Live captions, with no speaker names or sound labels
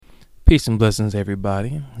Peace and blessings,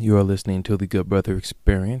 everybody. You are listening to the Good Brother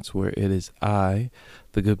Experience, where it is I,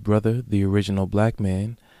 the Good Brother, the original black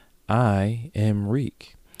man. I am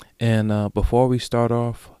Reek. And before we start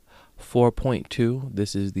off 4.2,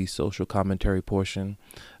 this is the social commentary portion.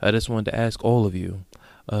 I just wanted to ask all of you,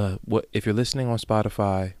 what if you're listening on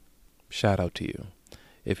Spotify, shout out to you.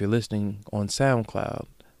 If you're listening on SoundCloud,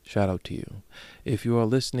 shout out to you. If you are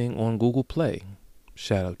listening on Google Play,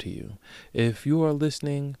 shout out to you. If you are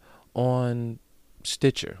listening on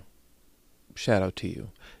Stitcher, shout out to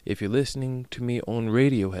you. If you're listening to me on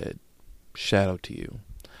Radiohead, shout out to you.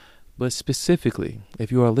 But specifically,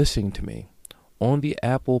 if you are listening to me on the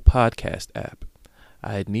Apple Podcast app,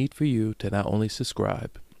 I need for you to not only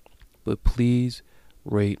subscribe, but please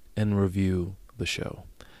rate and review the show.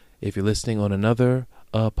 If you're listening on another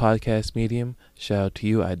podcast medium, shout out to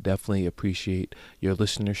you. I definitely appreciate your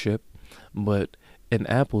listenership. But in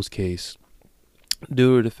Apple's case,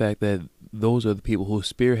 due to the fact that those are the people who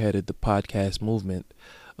spearheaded the podcast movement,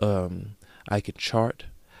 I can chart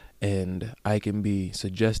and I can be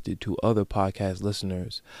suggested to other podcast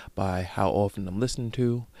listeners by how often I'm listened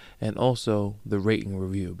to, and also the rating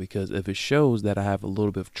review, because if it shows that I have a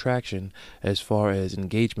little bit of traction as far as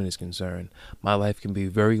engagement is concerned, my life can be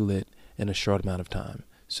very lit in a short amount of time.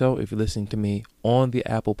 So if you're listening to me on the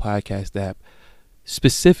Apple Podcast app,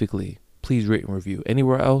 specifically, please rate and review.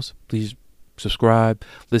 Anywhere else, please subscribe,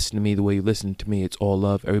 listen to me the way you listen to me. It's all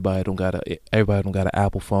love. Everybody don't got an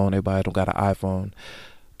Apple phone. Everybody don't got an iPhone.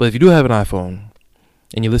 But if you do have an iPhone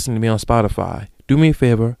and you're listening to me on Spotify, do me a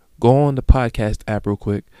favor, go on the podcast app real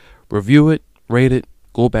quick, review it, rate it,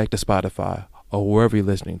 go back to Spotify or wherever you're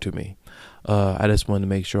listening to me. I just wanted to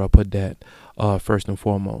make sure I put that first and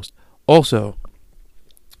foremost. Also,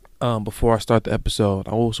 before I start the episode,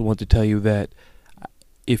 I also want to tell you that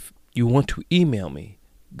if you want to email me,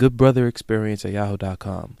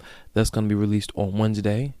 goodbrotherexperience@yahoo.com. That's going to be released on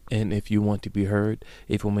Wednesday. And if you want to be heard,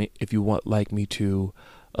 if you want like me to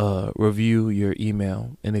review your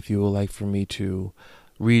email, and if you would like for me to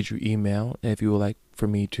read your email, and if you would like for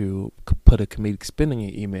me to put a comedic spin on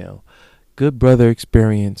your email,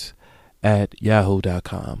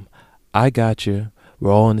 goodbrotherexperience@yahoo.com. I got you.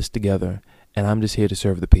 We're all in this together, and I'm just here to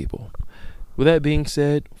serve the people. With that being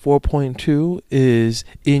said, 4.2 is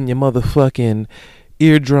in your motherfucking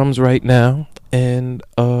eardrums right now, and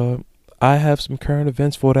I have some current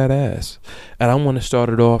events for that ass, and I want to start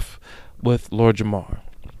it off with Lord Jamar.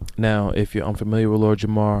 Now, if you're unfamiliar with Lord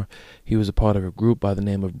Jamar, he was a part of a group by the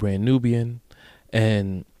name of Brand Nubian,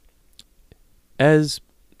 and as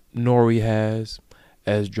Nori has,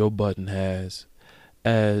 as Joe Budden has,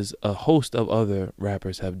 as a host of other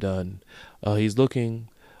rappers have done, he's looking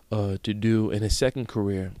to do in his second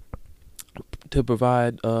career to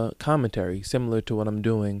provide commentary similar to what I'm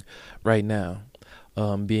doing right now,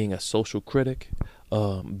 being a social critic,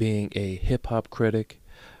 being a hip-hop critic,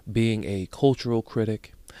 being a cultural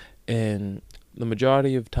critic. And the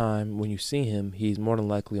majority of time when you see him, he's more than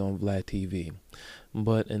likely on Vlad TV.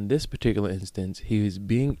 But in this particular instance, he was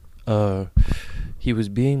being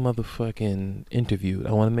motherfucking interviewed.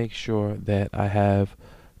 I want to make sure that I have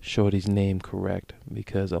Shorty's name correct,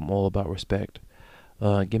 because I'm all about respect.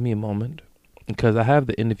 Give me a moment, because I have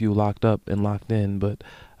the interview locked up and locked in, but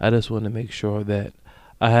I just want to make sure that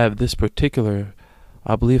I have this particular,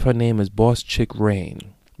 I believe her name is Boss Chick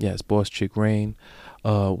Rain. Yes, Boss Chick Rain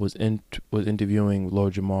was interviewing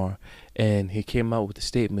Lord Jamar, and he came out with a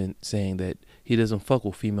statement saying that he doesn't fuck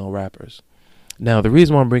with female rappers. Now, the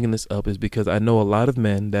reason why I'm bringing this up is because I know a lot of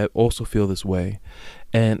men that also feel this way,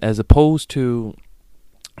 and as opposed to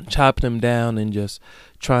chopping him down and just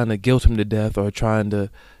trying to guilt him to death or trying to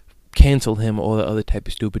cancel him or all the other type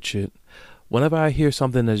of stupid shit, whenever I hear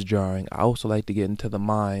something that's jarring, I also like to get into the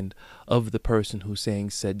mind of the person who's saying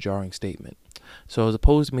said jarring statement. So as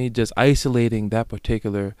opposed to me just isolating that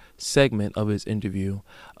particular segment of his interview,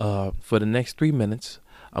 for the next 3 minutes,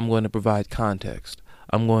 I'm going to provide context.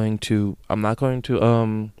 I'm not going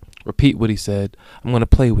to repeat what he said. I'm going to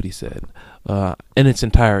play what he said in its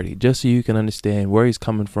entirety, just so you can understand where he's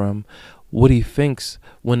coming from, what he thinks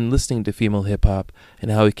when listening to female hip-hop,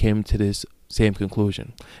 and how he came to this same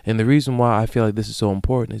conclusion. And the reason why I feel like this is so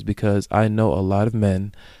important is because I know a lot of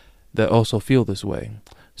men that also feel this way.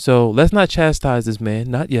 So let's not chastise this man,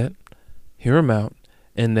 not yet. Hear him out,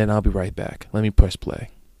 and then I'll be right back. Let me press play.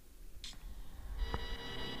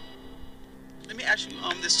 Let me ask you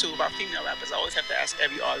this too about female rappers. I always have to ask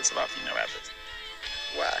every artist about female rappers.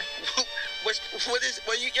 Why?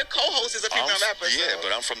 Your co-host is a female rapper. Yeah, so.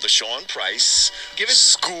 but I'm from the Sean Price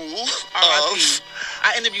school R.I.P. of.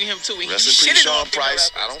 I interviewed him too. Rest in peace, Sean Price.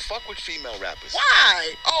 I don't fuck with female rappers.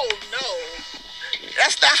 Why? Oh no.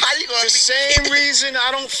 That's not how you gonna The be. same reason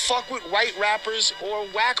I don't fuck with white rappers or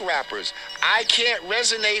whack rappers. I can't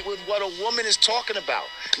resonate with what a woman is talking about.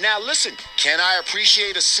 Now listen, can I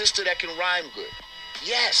appreciate a sister that can rhyme good?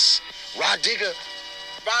 Yes. Rod Digger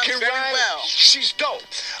Rhymes can very rhyme. well. She's dope.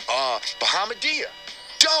 Bahamadia,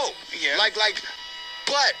 dope. Yeah. Like.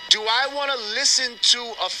 But do I want to listen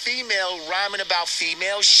to a female rhyming about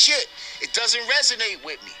female shit? It doesn't resonate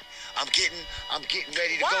with me. I'm getting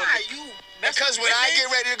ready to go. Why you? Because when I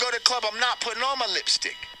get ready to go to the club, I'm not putting on my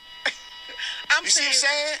lipstick. I'm You see what I'm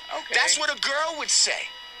saying? Okay. That's what a girl would say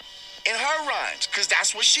in her rhymes, because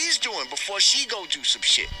that's what she's doing before she go do some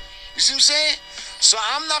shit. You see what I'm saying? So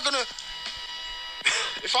I'm not gonna.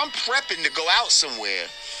 If I'm prepping to go out somewhere,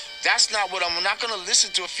 that's not what I'm not gonna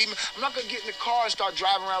listen to a female. I'm not gonna get in the car and start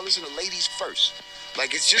driving around listening to ladies first.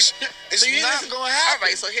 Like it's just, it's So you not listen- gonna happen. All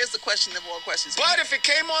right. So here's the question of all questions. But if it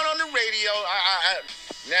came on the radio,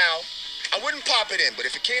 now I wouldn't pop it in. But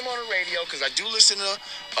if it came on the radio, because I do listen to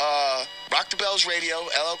Rock the Bells Radio,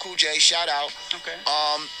 LL Cool J, shout out. Okay.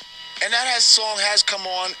 And that song has come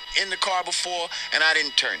on in the car before, and I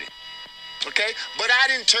didn't turn it. Okay, but I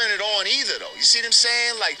didn't turn it on either, though. You see what I'm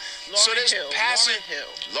saying? Like, so Lauryn there's Hill, passive.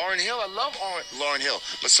 Lauryn Lauryn Hill, I love Lauryn Hill,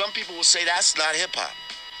 but some people will say that's not hip hop.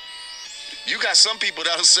 You got some people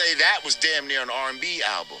that'll say that was damn near an R&B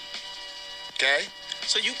album. Okay.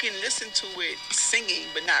 So you can listen to it singing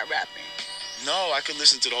but not rapping. No, I could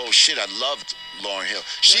listen to the whole shit. I loved Lauryn Hill.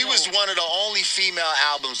 She was one of the only female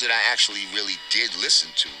albums that I actually really did listen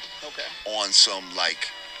to. Okay. On some like,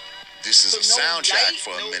 this is So a no soundtrack Light?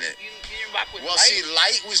 for a No, minute. You didn't rock with Well, Light? see,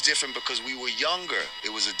 Light was different because we were younger.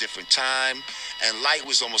 It was a different time, and Light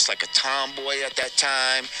was almost like a tomboy at that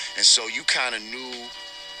time, and so you kind of knew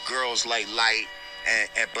girls like Light,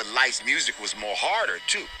 but Light's music was more harder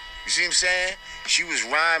too. You see what I'm saying? She was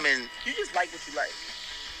rhyming. You just like what you like.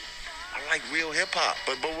 I like real hip hop,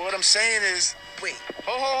 but what I'm saying is, Wait.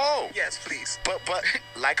 ho ho ho. Yes, please. But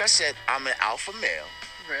like I said, I'm an alpha male,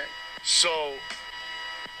 Right. so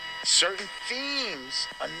certain themes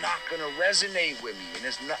are not gonna resonate with me,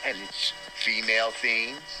 and it's female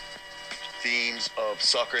themes of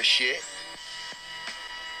sucker shit,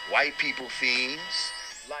 white people themes,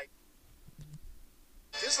 like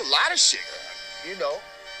there's a lot of shit,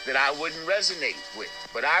 that I wouldn't resonate with,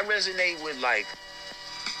 but I resonate with like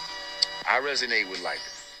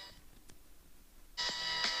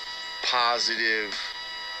positive,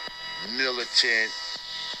 militant,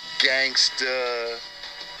 gangster,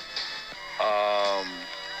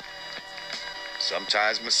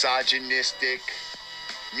 sometimes misogynistic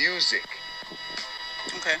music.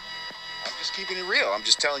 Okay. I'm just keeping it real. I'm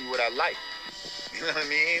just telling you what I like. You know what I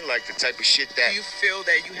mean? Like the type of shit that. Do you feel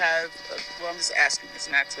that you have? Well, I'm just asking this,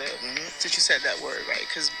 not to. Since you said that word, right?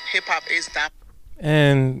 Because hip hop is not.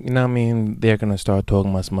 And, you know what I mean, they're going to start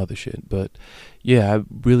talking about some other shit. But, yeah, I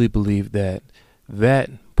really believe that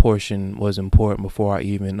portion was important before I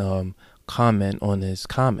even comment on his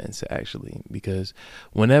comments, actually. Because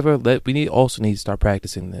we also need to start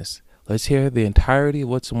practicing this. Let's hear the entirety of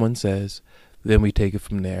what someone says, then we take it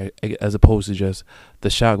from there, as opposed to just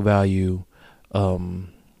the shock value.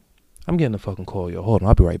 I'm getting a fucking call, yo. Hold on,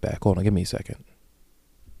 I'll be right back. Hold on, give me a second.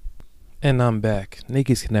 And I'm back.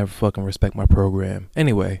 Niggas can never fucking respect my program.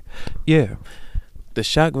 Anyway, yeah. The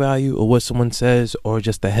shock value of what someone says or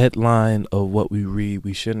just the headline of what we read,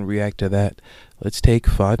 we shouldn't react to that. Let's take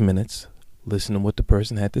 5 minutes, listen to what the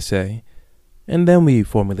person had to say, and then we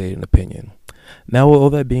formulate an opinion. Now, with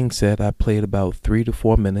all that being said, I played about 3 to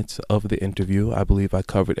 4 minutes of the interview. I believe I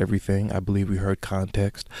covered everything. I believe we heard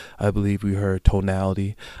context. I believe we heard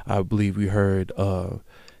tonality. I believe we heard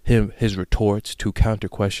his retorts to counter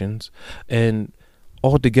questions, and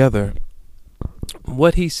altogether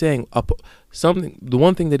what he's saying the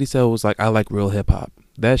one thing that he said was like, I like real hip hop.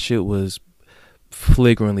 That shit was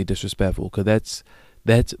flagrantly disrespectful, because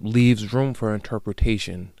that leaves room for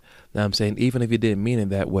interpretation. Now I'm saying, even if you didn't mean it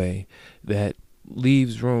that way, that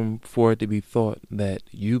leaves room for it to be thought that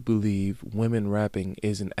you believe women rapping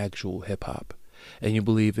isn't actual hip hop, and you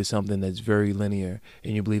believe it's something that's very linear,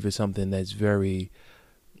 and you believe it's something that's very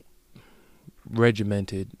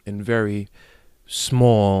regimented and very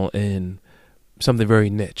small and something very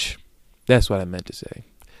niche. That's what I meant to say.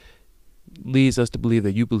 Leads us to believe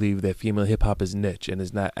that you believe that female hip hop is niche and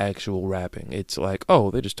is not actual rapping. It's like, oh,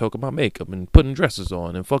 they're just talking about makeup and putting dresses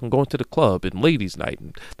on and fucking going to the club and ladies' night.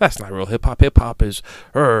 And that's not real hip hop. Hip hop is,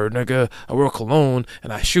 nigga, I wear cologne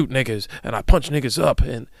and I shoot niggas and I punch niggas up.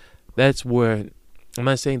 And that's where, I'm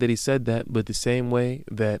not saying that he said that, but the same way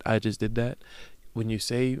that I just did that, when you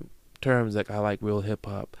say terms like I like real hip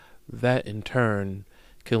hop, that in turn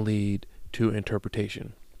can lead to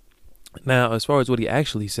interpretation. Now, as far as what he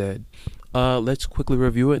actually said, let's quickly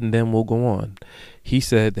review it and then we'll go on. He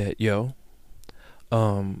said that,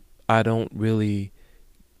 I don't really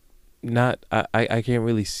not I can't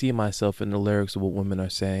really see myself in the lyrics of what women are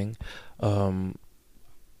saying.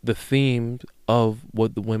 The theme of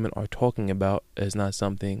what the women are talking about is not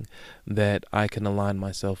something that I can align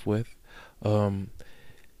myself with.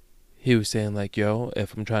 He was saying like,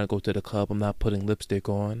 if I'm trying to go to the club, I'm not putting lipstick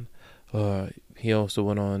on. He also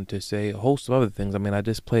went on to say a host of other things. I mean, I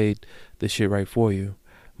just played this shit right for you,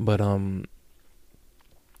 but I'm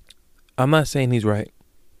not saying he's right.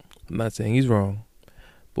 I'm not saying he's wrong.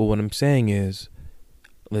 But what I'm saying is,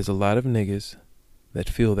 there's a lot of niggas that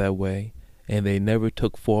feel that way, and they never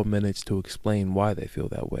took 4 minutes to explain why they feel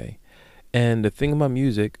that way. And the thing about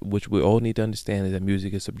music, which we all need to understand, is that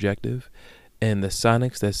music is subjective, and the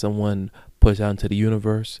sonics that someone puts out into the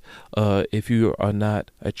universe, if you are not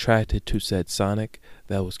attracted to said sonic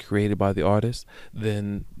that was created by the artist,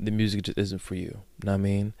 then the music just isn't for you. You know what I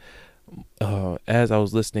mean? As I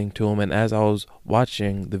was listening to him and as I was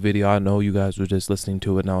watching the video, I know you guys were just listening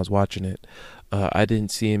to it and I was watching it. I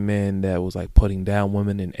didn't see a man that was like putting down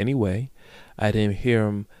women in any way. I didn't hear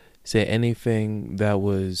him say anything that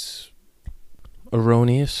was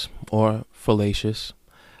erroneous or fallacious.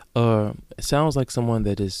 It sounds like someone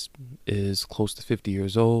that is close to 50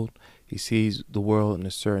 years old. He sees the world in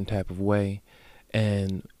a certain type of way,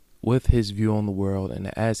 and with his view on the world,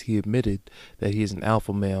 and as he admitted that he is an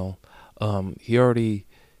alpha male, he already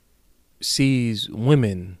sees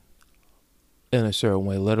women in a certain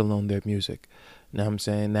way, let alone their music. Now I'm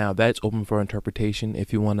saying, now that's open for interpretation.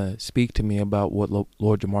 If you want to speak to me about what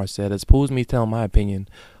Lord Jamar said, as opposed to me telling my opinion,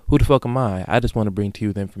 who the fuck am I? I just want to bring to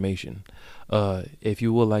you the information. If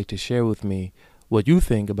you would like to share with me what you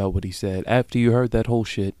think about what he said after you heard that whole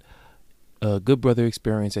shit,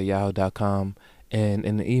 goodbrotherexperience@yahoo.com, and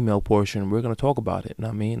in the email portion, we're going to talk about it, you know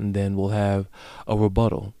what I mean? And then we'll have a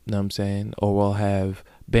rebuttal, you know what I'm saying? Or we'll have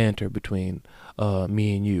banter between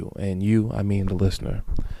me and you. And you, I mean the listener.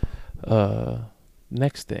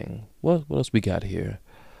 Next thing, what else we got here?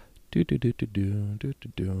 Tekashi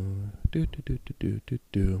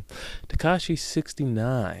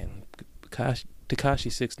 69.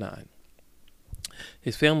 Tekashi 69.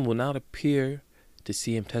 His family will not appear to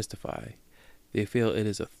see him testify. They feel it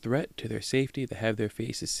is a threat to their safety to have their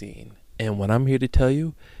faces seen. And what I'm here to tell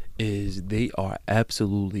you is they are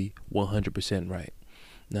absolutely 100% right.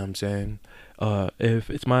 You know what I'm saying? If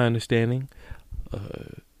it's my understanding,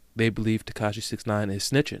 they believe Tekashi 69 is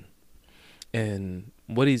snitching. And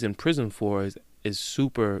what he's in prison for is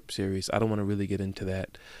super serious. I don't want to really get into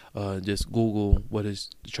that. Just Google what is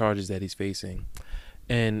the charges that he's facing.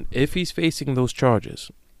 And if he's facing those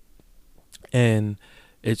charges, and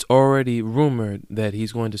it's already rumored that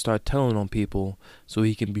he's going to start telling on people so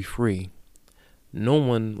he can be free, no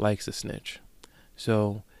one likes a snitch.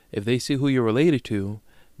 So if they see who you're related to,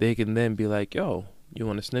 they can then be like, yo, you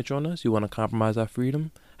want to snitch on us? You want to compromise our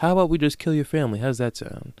freedom? How about we just kill your family? How's that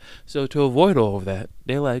sound? So to avoid all of that,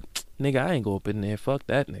 they're like, nigga, I ain't go up in there. Fuck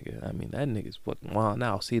that nigga. I mean, that nigga's fucking wild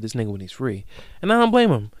now. I'll see this nigga when he's free. And I don't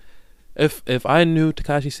blame him. If I knew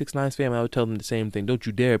Tekashi 69's family, I would tell them the same thing. Don't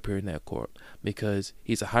you dare appear in that court, because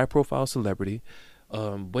he's a high-profile celebrity,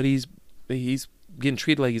 but he's getting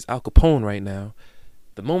treated like he's Al Capone right now.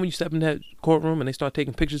 The moment you step in that courtroom and they start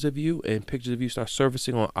taking pictures of you, and pictures of you start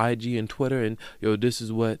surfacing on IG and Twitter, and yo, this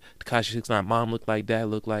is what Tekashi 69 mom looked like, dad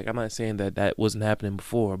looked like. I'm not saying that wasn't happening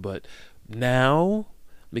before, but now,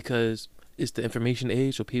 because it's the information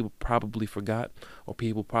age, so people probably forgot, or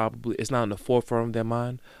it's not in the forefront of their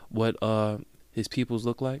mind what his peoples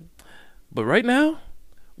look like. But right now,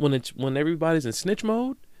 when everybody's in snitch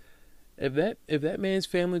mode, if that man's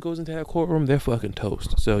family goes into that courtroom, they're fucking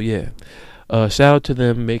toast. So yeah, shout out to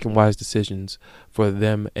them making wise decisions for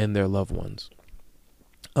them and their loved ones.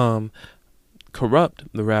 Corrupt,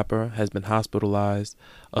 the rapper, has been hospitalized.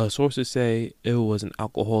 Sources say it was an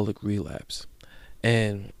alcoholic relapse.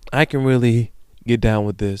 And I can really get down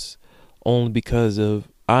with this only because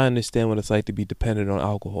I understand what it's like to be dependent on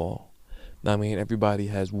alcohol. I mean, everybody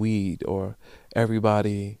has weed, or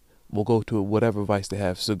everybody will go to whatever vice they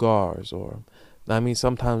have, cigars, or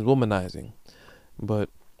sometimes womanizing. But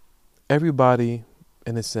everybody,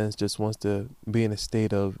 in a sense, just wants to be in a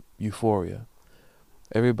state of euphoria.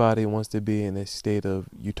 Everybody wants to be in a state of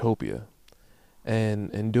utopia.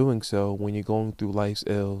 And in doing so, when you're going through life's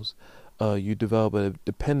ills, you develop a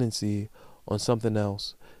dependency on something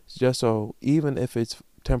else. Just so, even if it's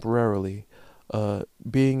temporarily,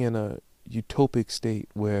 being in a utopic state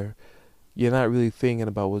where you're not really thinking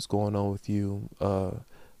about what's going on with you,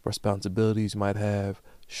 responsibilities you might have,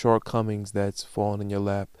 shortcomings that's fallen in your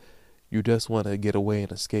lap, You just want to get away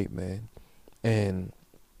and escape, man. And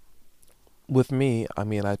with me, I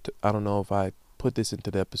mean, I don't know if I put this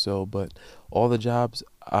into the episode, but all the jobs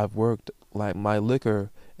I've worked, like my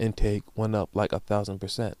liquor intake went up like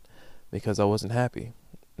 1,000% because I wasn't happy.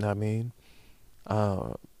 You know what I mean?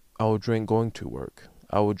 I would drink going to work.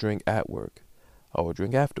 I would drink at work. I would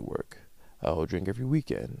drink after work. I would drink every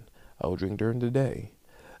weekend. I would drink during the day.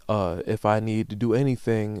 If I need to do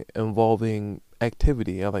anything involving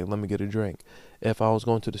activity, I'm like, let me get a drink. If I was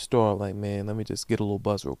going to the store, I'm like, man, let me just get a little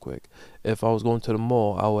buzz real quick. If I was going to the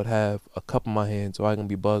mall, I would have a cup in my hand so I can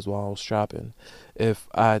be buzzed while I was shopping. If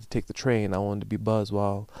I had to take the train, I wanted to be buzzed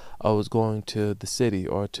while I was going to the city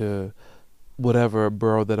or to whatever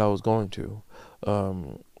borough that I was going to.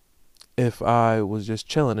 If I was just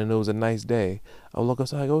chilling and it was a nice day, I would look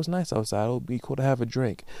outside, oh, it's nice outside, it would be cool to have a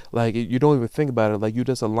drink. Like, you don't even think about it. Like, you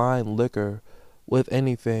just align liquor with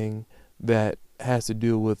anything that has to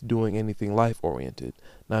do with doing anything life-oriented.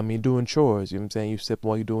 Now, I mean, doing chores, you know what I'm saying? You sip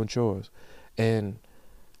while you're doing chores. And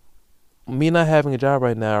me not having a job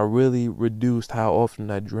right now really reduced how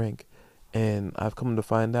often I drink. And I've come to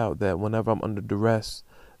find out that whenever I'm under duress,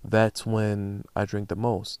 that's when I drink the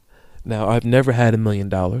most. Now, I've never had $1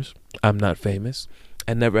 million. I'm not famous.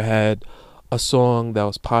 I never had a song that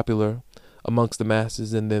was popular amongst the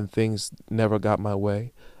masses and then things never got my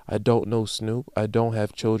way. I don't know Snoop. I don't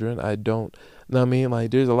have children. I don't, you know what I mean? Like,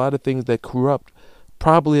 there's a lot of things that Corrupt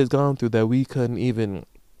probably has gone through that we couldn't even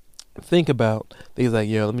think about. Things like,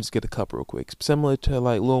 let me just get a cup real quick. Similar to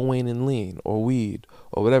like Lil Wayne and Lean or Weed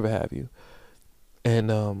or whatever have you. And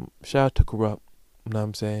shout out to Corrupt. You know what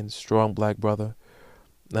I'm saying? Strong black brother.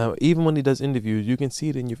 Now, even when he does interviews, you can see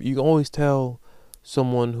it you can always tell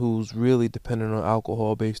someone who's really dependent on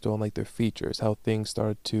alcohol based on like their features, how things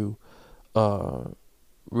start to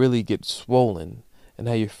really get swollen and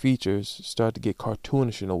how your features start to get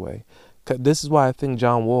cartoonish in a way. This is why I think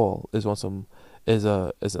John Wall is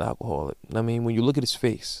an alcoholic. I mean, when you look at his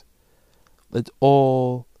face, it's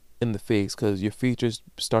all in the face because your features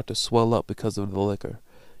start to swell up because of the liquor.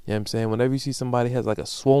 You know what I'm saying? Whenever you see somebody has like a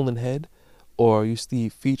swollen head, or you see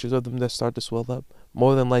features of them that start to swell up,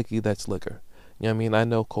 more than likely that's liquor. You know what I mean? I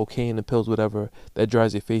know cocaine and pills, whatever, that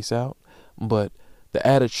dries your face out, but the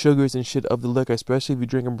added sugars and shit of the liquor, especially if you're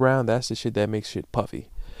drinking brown, that's the shit that makes shit puffy.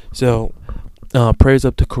 So, prayers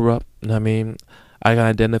up to Corrupt. You know what I mean? I can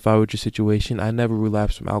identify with your situation. I never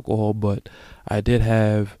relapsed from alcohol, but I did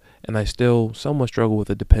have, and I still somewhat struggle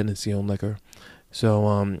with a dependency on liquor.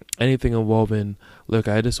 So, anything involving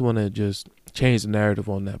liquor, I just want to just change the narrative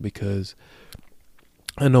on that because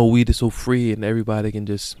I know weed is so free and everybody can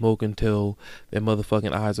just smoke until their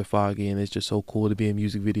motherfucking eyes are foggy, and it's just so cool to be in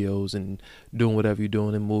music videos and doing whatever you're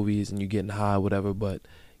doing in movies and you're getting high, whatever. But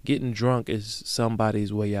getting drunk is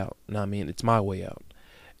somebody's way out. You know what I mean? It's my way out.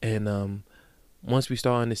 And once we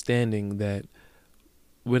start understanding that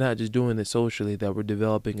we're not just doing it socially, that we're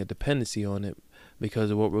developing a dependency on it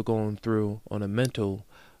because of what we're going through on a mental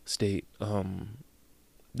state,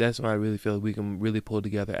 that's when I really feel like we can really pull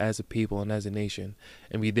together as a people and as a nation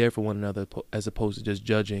and be there for one another as opposed to just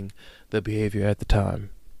judging the behavior at the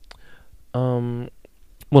time.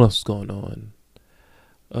 What else is going on?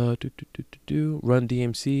 Run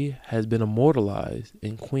DMC has been immortalized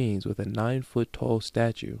in Queens with a 9-foot tall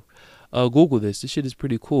statue. Google this. This shit is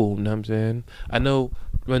pretty cool. You know what I'm saying? I know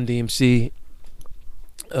Run DMC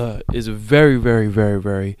is a very, very, very,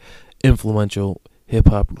 very influential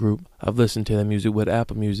hip-hop group. I've listened to their music with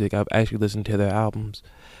Apple Music. I've actually listened to their albums.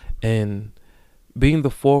 And being the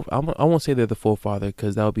fourth, I won't say they're the forefather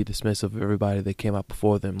because that would be dismissive of everybody that came out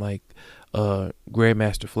before them, like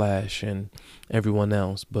Grandmaster Flash and everyone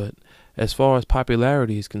else. But as far as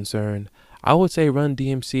popularity is concerned, I would say Run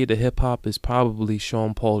DMC to hip-hop is probably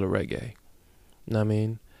Sean Paul to reggae. You know what I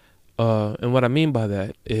mean? And what I mean by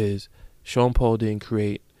that is Sean Paul didn't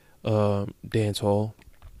create dancehall.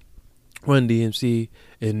 Run DMC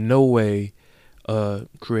in no way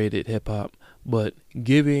created hip-hop, but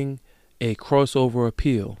giving a crossover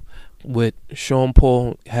appeal with Sean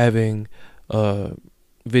Paul having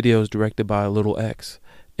videos directed by Little X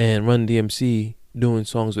and Run DMC doing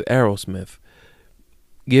songs with Aerosmith,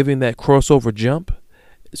 giving that crossover jump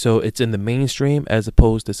so it's in the mainstream as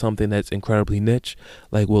opposed to something that's incredibly niche,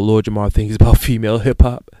 like what Lord Jamar thinks about female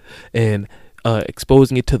hip-hop, and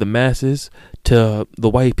exposing it to the masses, to the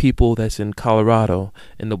white people that's in Colorado,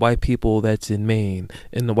 and the white people that's in Maine,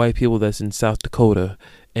 and the white people that's in South Dakota,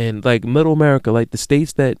 And like middle America, like the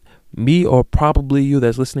states that me or probably you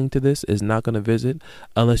that's listening to this is not going to visit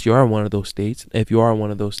unless you are in one of those states. If you are in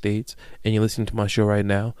one of those states and you're listening to my show right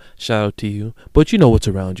now, shout out to you. But you know what's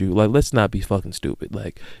around you. Like, let's not be fucking stupid.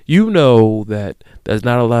 Like, you know that there's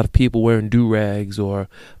not a lot of people wearing do-rags or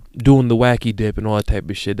doing the wacky dip and all that type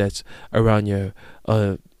of shit that's around your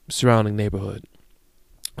surrounding neighborhood.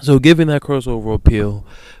 So giving that crossover appeal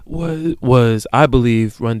was I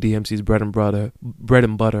believe Run DMC's bread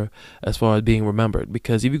and butter as far as being remembered.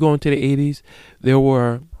 Because if you go into the 80s, there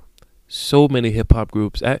were so many hip hop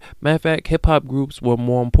groups. Matter of fact, hip hop groups were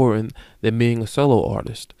more important than being a solo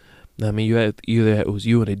artist. I mean, you had either it was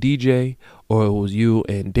you and a DJ, or it was you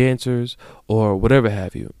and dancers, or whatever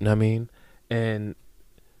have you. You know what I mean? And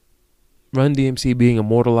Run DMC being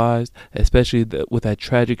immortalized, especially with that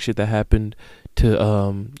tragic shit that happened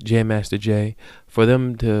to Jam Master Jay, for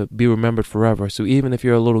them to be remembered forever. So even if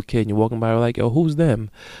you're a little kid and you're walking by, you're like, yo, who's them?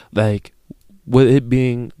 Like, with it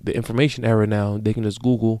being the information era now, they can just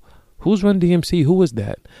Google, who's Run DMC? Who is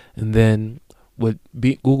that? And then with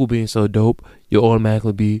Google being so dope, you'll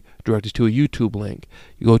automatically be directed to a YouTube link.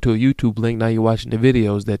 You go to a YouTube link, now you're watching the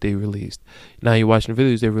videos that they released. Now you're watching the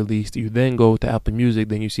videos they released. You then go to Apple Music,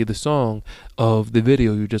 then you see the song of the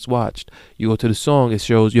video you just watched. You go to the song, it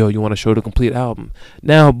shows, yo, you want to show the complete album.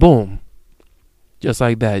 Now, boom. Just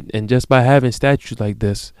like that. And just by having statues like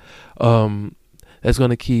this, that's going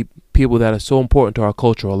to keep people that are so important to our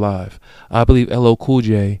culture alive. I believe LL Cool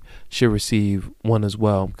J should receive one as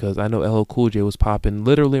well, because I know LL Cool J was popping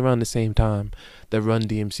literally around the same time that Run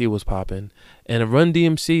DMC was popping. And if Run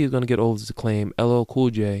DMC is going to get all this acclaim, LL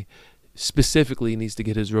Cool J specifically needs to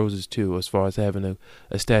get his roses too, as far as having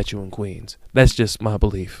a statue in Queens. That's just my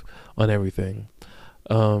belief on everything.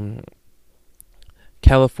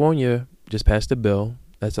 California just passed a bill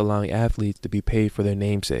that's allowing athletes to be paid for their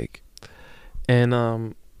namesake.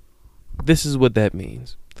 And this is what that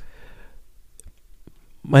means.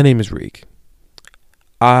 My name is Reek.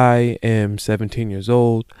 I am 17 years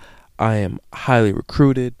old. I am highly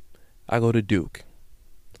recruited. I go to Duke.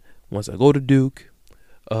 Once I go to Duke,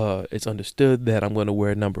 it's understood that I'm going to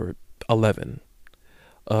wear number 11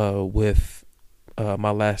 with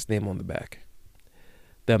my last name on the back.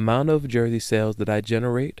 The amount of jersey sales that I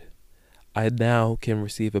generate, I now can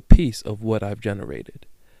receive a piece of what I've generated.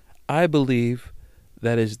 I believe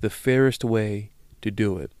that is the fairest way to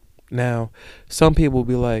do it. Now, some people will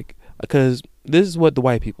be like, because this is what the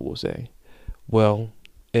white people will say. Well,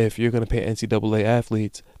 if you're going to pay NCAA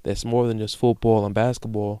athletes, that's more than just football and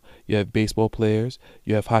basketball. You have baseball players,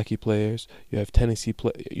 you have hockey players, you have tennis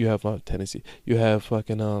players, you have players, you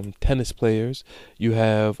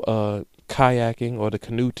have kayaking or the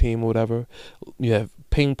canoe team or whatever, you have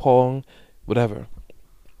ping pong, whatever.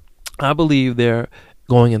 I believe they're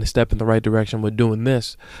going in a step in the right direction with doing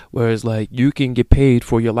this, whereas like you can get paid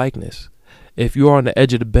for your likeness. If you're on the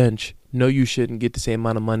edge of the bench, no, you shouldn't get the same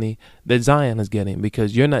amount of money that Zion is getting,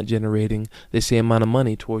 because you're not generating the same amount of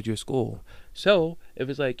money towards your school. So if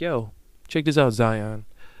it's like, yo, check this out, Zion,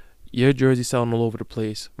 your jersey selling all over the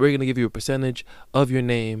place, we're going to give you a percentage of your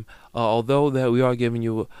name, although that we are giving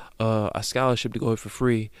you a scholarship to go for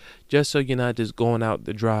free, just so you're not just going out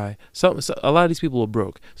to dry. So a lot of these people are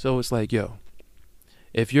broke. So it's like, yo,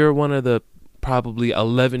 if you're one of the probably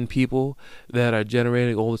 11 people that are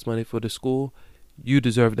generating all this money for the school, you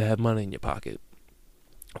deserve to have money in your pocket.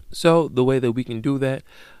 So the way that we can do that,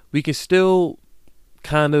 we can still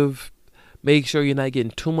kind of make sure you're not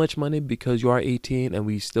getting too much money because you are 18, and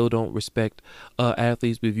we still don't respect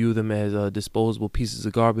athletes. We view them as disposable pieces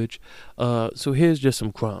of garbage. So here's just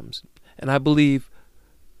some crumbs. And I believe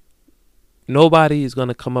nobody is going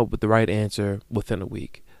to come up with the right answer within a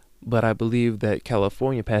week. But I believe that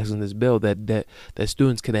California passing this bill that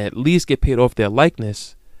students can at least get paid off their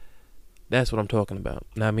likeness. That's what I'm talking about.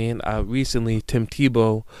 I mean, recently Tim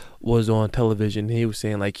Tebow was on television. And he was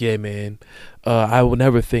saying like, yeah, man, I would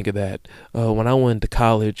never think of that. When I went to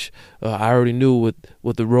college, I already knew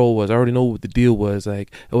what the role was. I already know what the deal was.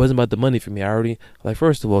 Like, it wasn't about the money for me.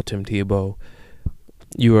 First of all, Tim Tebow,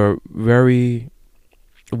 you are very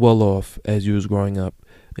well off as you was growing up.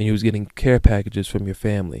 And you was getting care packages from your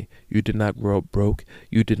family. You did not grow up broke.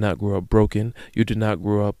 You did not grow up broken. You did not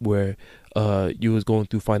grow up where you was going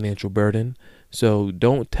through financial burden. So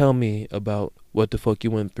don't tell me about what the fuck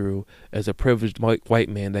you went through as a privileged white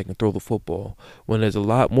man that can throw the football, when there's a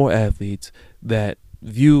lot more athletes that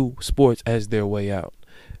view sports as their way out,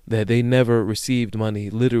 that they never received money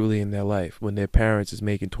literally in their life when their parents is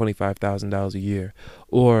making $25,000 a year,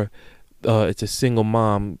 or it's a single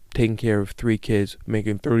mom taking care of 3 kids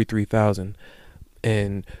making $33,000,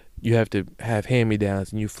 and you have to have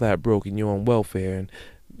hand-me-downs, and you flat broke, and you're on welfare, and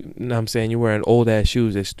You know what I'm saying? You're wearing old ass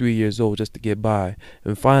shoes that's 3 years old just to get by.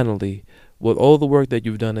 And finally, with all the work that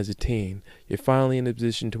you've done as a teen, you're finally in a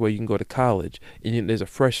position to where you can go to college and there's a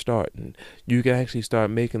fresh start, and you can actually start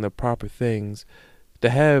making the proper things to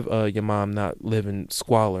have your mom not live in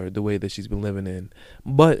squalor the way that she's been living in.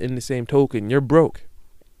 But in the same token, you're broke.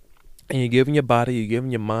 And you're giving your body, you're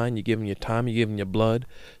giving your mind, you're giving your time, you're giving your blood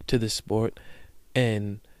to this sport.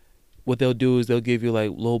 And what they'll do is they'll give you like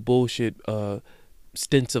little bullshit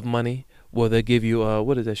stints of money, or they'll give you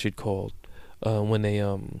what is that shit called when they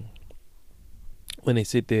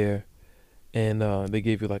sit there and they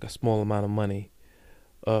give you like a small amount of money.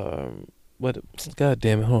 What? God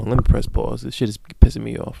damn it! Hold on, let me press pause. This shit is pissing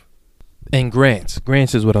me off. And grants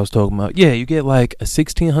is what I was talking about. Yeah, you get like a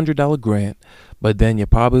 $1,600 grant, but then you're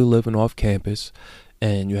probably living off campus,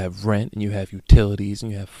 and you have rent, and you have utilities,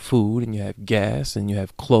 and you have food, and you have gas, and you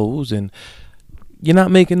have clothes, and you're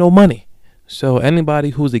not making no money. So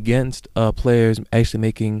anybody who's against players actually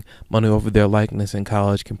making money over their likeness in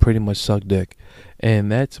college can pretty much suck dick.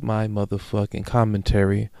 And that's my motherfucking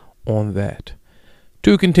commentary on that.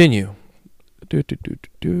 To continue.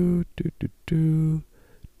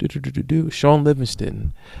 Shaun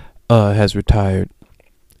Livingston has retired,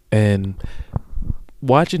 and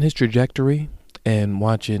watching his trajectory and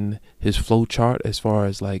watching his flow chart as far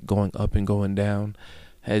as like going up and going down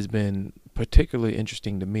has been particularly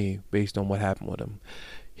interesting to me based on what happened with him.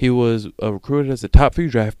 He was recruited as a top 3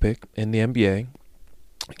 draft pick in the NBA.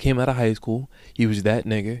 Came out of high school. He was that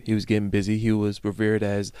nigga. He was getting busy. He was revered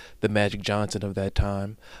as the Magic Johnson of that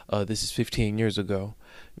time. This is 15 years ago.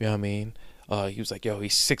 You know what I mean? He was like, yo,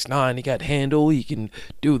 he's 6'9", he got handle, he can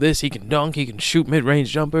do this, he can dunk, he can shoot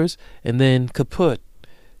mid-range jumpers. And then kaput,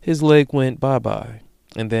 his leg went bye-bye.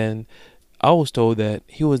 And then I was told that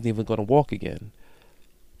he wasn't even going to walk again.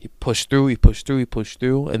 He pushed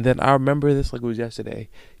through. And then I remember this like it was yesterday.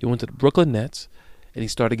 He went to the Brooklyn Nets, and he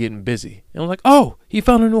started getting busy. And I was like, oh, he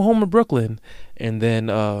found a new home in Brooklyn. And then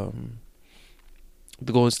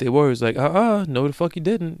the Golden State Warriors like, no the fuck he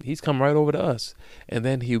didn't. He's come right over to us. And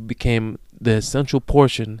then he became the essential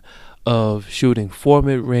portion of shooting 4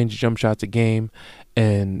 mid-range jump shots a game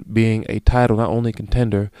and being a title not only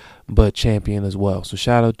contender but champion as well. So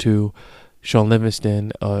shout out to Shaun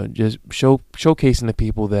Livingston, just showcasing the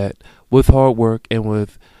people that with hard work and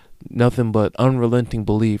with nothing but unrelenting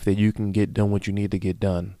belief that you can get done what you need to get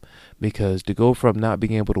done. Because to go from not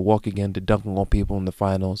being able to walk again to dunking on people in the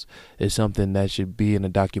finals is something that should be in a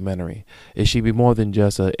documentary. It should be more than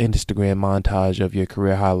just an Instagram montage of your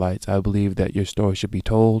career highlights. I believe that your story should be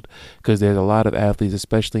told, because there's a lot of athletes,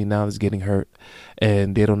 especially now, that's getting hurt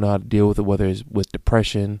and they don't know how to deal with it, whether it's with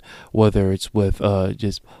depression, whether it's with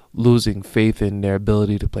just losing faith in their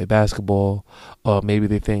ability to play basketball, or maybe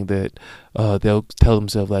they think that they'll tell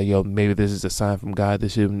themselves like, yo, maybe this is a sign from God,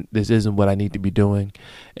 this isn't what I need to be doing.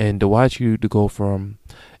 And to watch you to go from,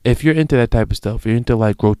 if you're into that type of stuff, you're into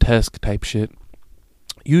like grotesque type shit,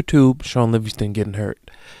 YouTube Shaun Livingston getting hurt,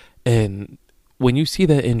 and when you see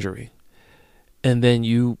that injury and then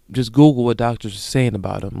you just Google what doctors are saying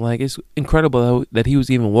about him, like, it's incredible that he was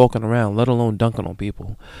even walking around, let alone dunking on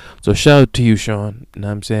people. So shout out to you, Shaun. You know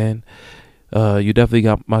what I'm saying? You definitely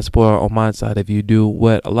got my support on my side if you do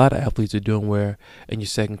what a lot of athletes are doing, where in your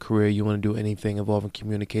second career you want to do anything involving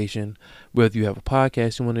communication, whether you have a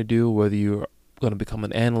podcast you want to do, whether you're going to become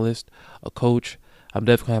an analyst, a coach. I'm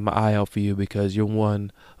definitely going to have my eye out for you, because you're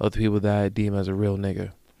one of the people that I deem as a real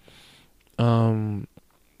nigga.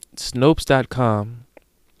 Snopes.com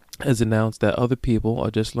has announced that other people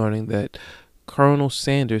are just learning that Colonel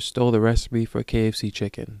Sanders stole the recipe for KFC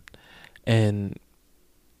chicken. And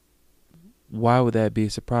why would that be a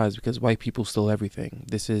surprise? Because white people steal everything.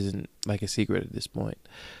 This isn't like a secret at this point.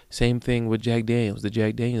 Same thing with Jack Daniels. The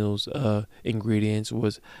Jack Daniels ingredients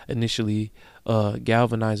was initially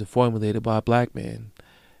galvanized and formulated by a black man.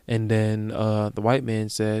 And then the white man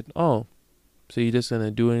said, oh, so you're just going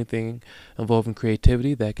to do anything involving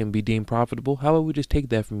creativity that can be deemed profitable? How about we just take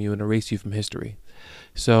that from you and erase you from history?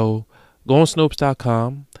 So go on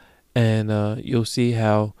Snopes.com and you'll see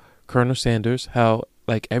how Colonel Sanders, how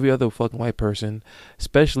like every other fucking white person,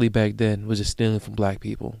 especially back then, was just stealing from black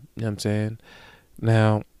people. You know what I'm saying?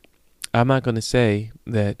 Now, I'm not going to say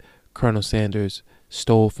that Colonel Sanders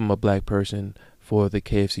stole from a black person for the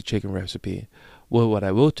KFC chicken recipe. Well, what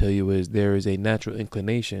I will tell you is there is a natural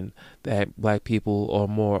inclination that black people are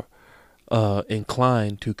more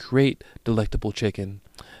inclined to create delectable chicken,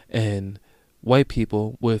 and white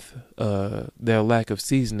people, with their lack of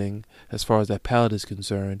seasoning as far as that palate is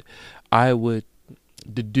concerned, I would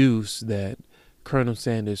deduce that Colonel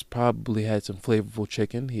Sanders probably had some flavorful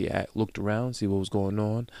chicken. He looked around, see what was going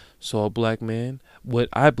on, saw a black man, what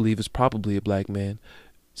I believe is probably a black man,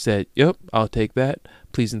 said, "Yep, I'll take that.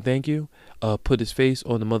 Please and thank you." Put his face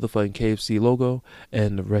on the motherfucking KFC logo,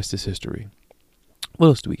 and the rest is history. What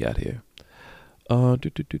else do we got here? The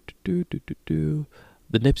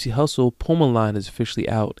Nipsey Hussle Puma line is officially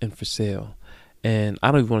out and for sale. And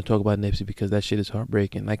I don't even want to talk about Nipsey because that shit is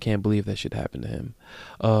heartbreaking. I can't believe that shit happened to him.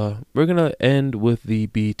 We're going to end with the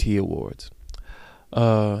BET Awards.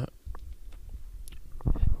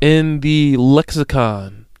 In the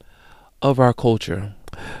lexicon of our culture,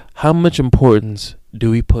 how much importance do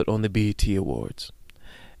we put on the BET Awards?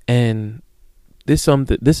 And this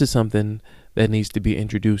is something that needs to be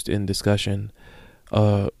introduced in discussion.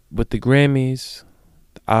 With the Grammys,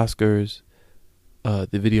 the Oscars,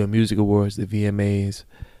 the Video Music Awards, the VMAs,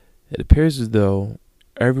 it appears as though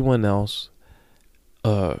everyone else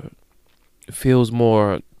feels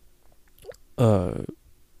more.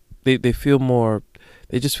 They feel more.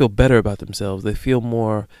 They just feel better about themselves. They feel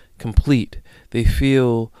more complete. They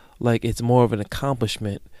feel like it's more of an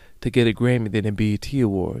accomplishment to get a Grammy than a BET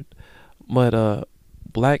Award. But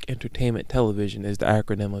Black Entertainment Television is the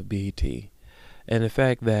acronym of BET, and the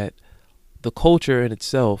fact that the culture in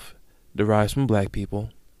itself derives from black people,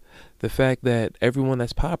 the fact that everyone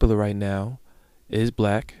that's popular right now is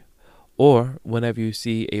black, or whenever you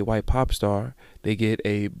see a white pop star, they get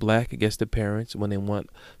a black guest appearance when they want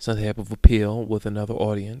some type of appeal with another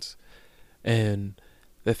audience. And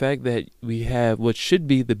the fact that we have what should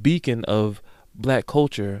be the beacon of black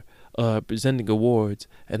culture presenting awards,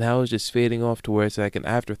 and how it's just fading off to where it's like an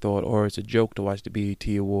afterthought or it's a joke to watch the BET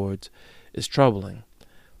Awards is troubling.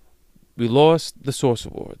 We lost the Source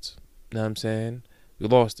Awards. You know what I'm saying? We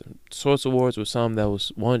lost them. Source Awards was something that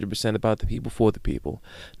was 100% about the people, for the people.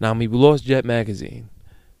 Now, we lost Jet Magazine.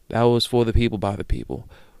 That was for the people, by the people.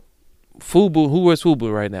 FUBU, who wears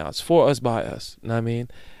FUBU right now? It's for us, by us. You know what I mean?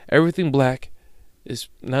 Everything black is,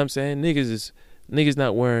 you know what I'm saying? Niggas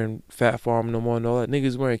not wearing Fat Farm no more and all that.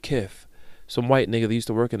 Niggas wearing Kith. Some white nigga that used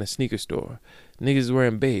to work in a sneaker store. Niggas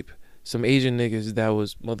wearing Bape. Some Asian niggas that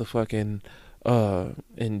was motherfucking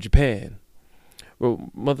in Japan.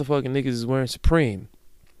 Well, motherfucking niggas is wearing Supreme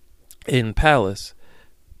in Palace.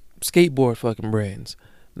 Skateboard fucking brands.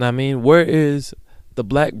 Know what I mean? Where is the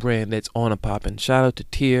black brand that's on a poppin'? Shout out to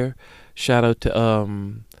Tier. Shout out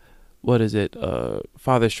to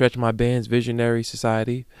Father Stretch My Band's Visionary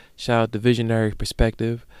Society. Shout out to Visionary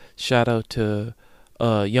Perspective. Shout out to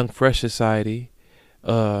Young Fresh Society.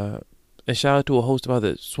 And shout out to a host of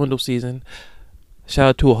other Swindle Season. Shout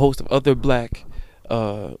out to a host of other black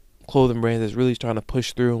clothing brands that's really trying to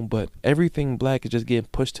push through, but everything black is just getting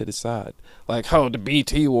pushed to the side. Like, the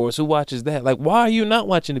BET Awards, who watches that? Like, why are you not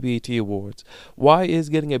watching the BET Awards? Why is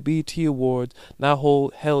getting a BET Award not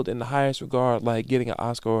held in the highest regard like getting an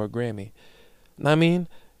Oscar or a Grammy? Know what I mean?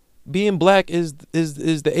 Being black is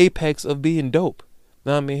the apex of being dope.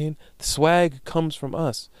 Know what I mean? The swag comes from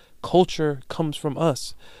us. Culture comes from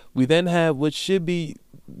us. We then have what should be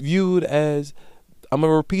viewed as, I'm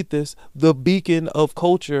going to repeat this, the beacon of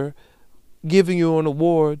culture giving you an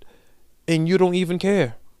award, and you don't even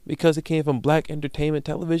care because it came from Black Entertainment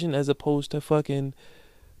Television as opposed to fucking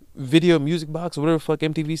Video Music Box or whatever the fuck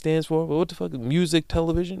MTV stands for. What the fuck? Music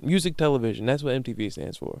Television? Music Television. That's what MTV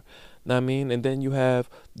stands for. Know what I mean? And then you have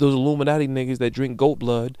those Illuminati niggas that drink goat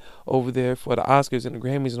blood over there for the Oscars and the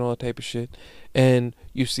Grammys and all that type of shit. And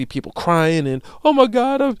you see people crying and, oh my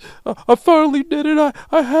God, I finally did it.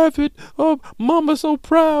 I have it. Oh, mama's so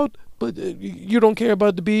proud. But you don't care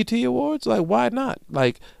about the BET Awards? Like, why not?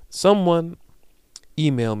 Like, someone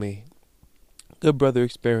email me,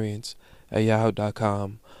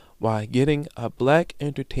 goodbrotherexperience@yahoo.com, why getting a Black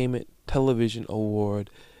Entertainment Television Award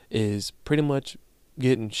is pretty much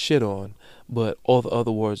getting shit on, but all the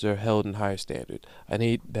other awards are held in higher standard. I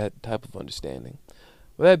need that type of understanding.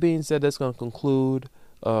 With that being said, that's going to conclude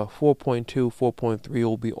 4.2, 4.3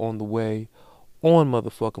 will be on the way on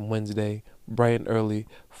motherfucking Wednesday, bright and early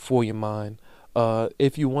for your mind.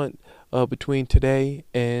 If you want between today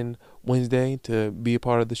and Wednesday to be a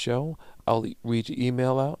part of the show, I'll read your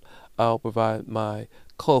email out. I'll provide my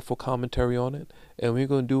colorful commentary on it, and we're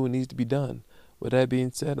going to do what needs to be done. With that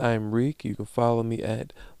being said, I am Reek. You can follow me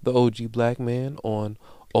at the OG Black Man on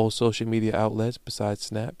all social media outlets besides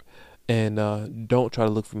Snap. And don't try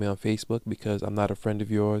to look for me on Facebook because I'm not a friend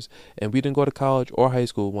of yours. And we didn't go to college or high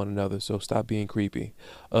school with one another, so stop being creepy.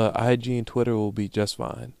 IG and Twitter will be just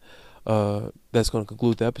fine. That's going to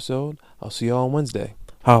conclude the episode. I'll see y'all on Wednesday.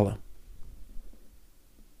 Holla.